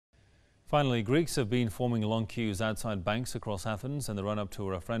Finally, Greeks have been forming long queues outside banks across Athens in the run-up to a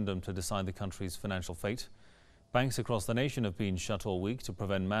referendum to decide the country's financial fate. Banks across the nation have been shut all week to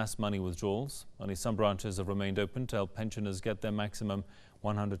prevent mass money withdrawals. Only some branches have remained open to help pensioners get their maximum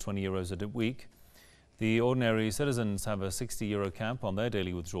 €120 a week. The ordinary citizens have a €60 cap on their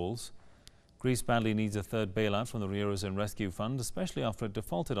daily withdrawals. Greece badly needs a third bailout from the Eurozone Rescue Fund, especially after it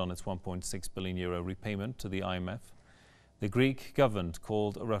defaulted on its €1.6 billion repayment to the IMF. The Greek government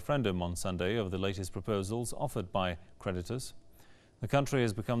called a referendum on Sunday over the latest proposals offered by creditors. The country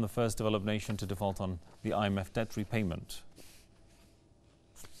has become the first developed nation to default on the IMF debt repayment.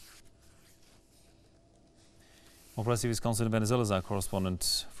 Well, Press TV's Konstantin Venizelos, our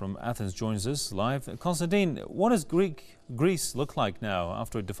correspondent from Athens, joins us live. Konstantin, what does Greece look like now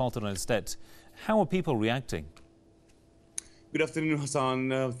after it defaulted on its debt? How are people reacting? Good afternoon,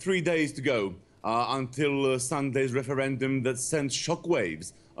 Hassan. 3 days to go until Sunday's referendum that sent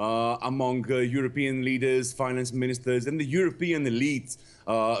shockwaves among European leaders, finance ministers, and the European elites,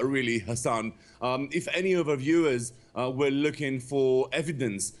 really, Hassan. If any of our viewers were looking for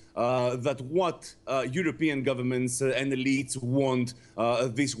evidence that what European governments and elites want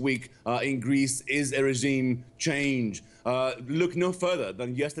this week in Greece is a regime change, look no further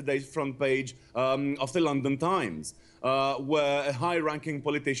than yesterday's front page of the London Times, where a high-ranking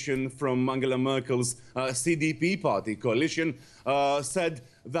politician from Angela Merkel's CDP party coalition said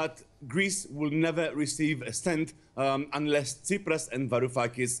that Greece will never receive a cent unless Tsipras and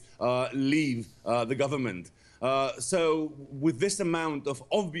Varoufakis leave the government. So with this amount of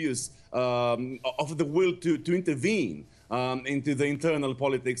obvious of the will to intervene into the internal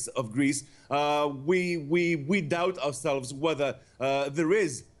politics of Greece, we doubt ourselves whether there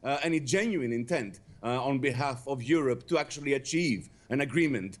is any genuine intent on behalf of Europe to actually achieve an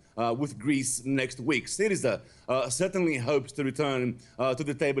agreement with Greece next week. Syriza certainly hopes to return to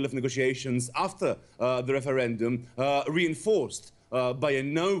the table of negotiations after the referendum, reinforced by a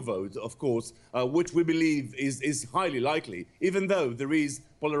no vote, of course, which we believe is highly likely, even though there is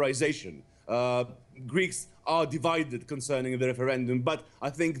polarization. Greeks are divided concerning the referendum, but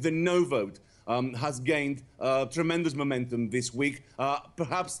I think the no vote has gained tremendous momentum this week,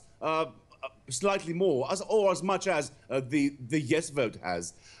 perhaps slightly more, or as much as the yes vote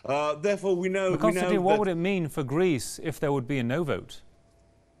has. Therefore, we know. Konstantin, what would it mean for Greece if there would be a no vote?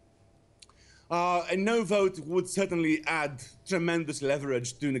 A no vote would certainly add tremendous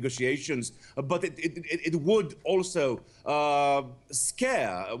leverage to negotiations, but it would also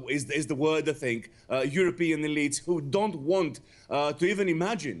scare, is the word, I think, European elites who don't want to even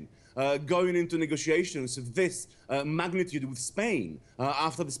imagine going into negotiations of this magnitude with Spain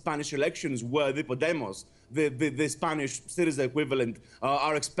after the Spanish elections, where the Podemos, the Spanish Syriza equivalent,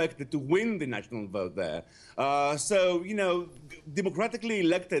 are expected to win the national vote there. So, you know, democratically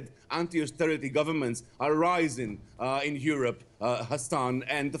elected anti-austerity governments are rising in Europe, Hassan,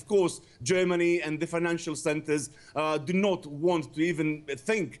 and of course Germany and the financial centers do not want to even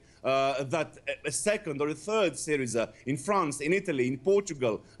think that a second or a third Syriza in France, in Italy, in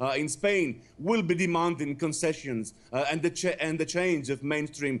Portugal, in Spain will be demanding concessions and the change of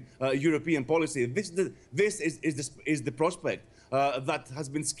mainstream European policy. This is the prospect that has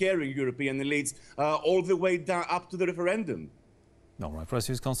been scaring European elites all the way down up to the referendum. All right, Press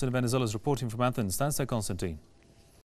TV's Konstantin Venizelos reporting from Athens. Thanks, Konstantin.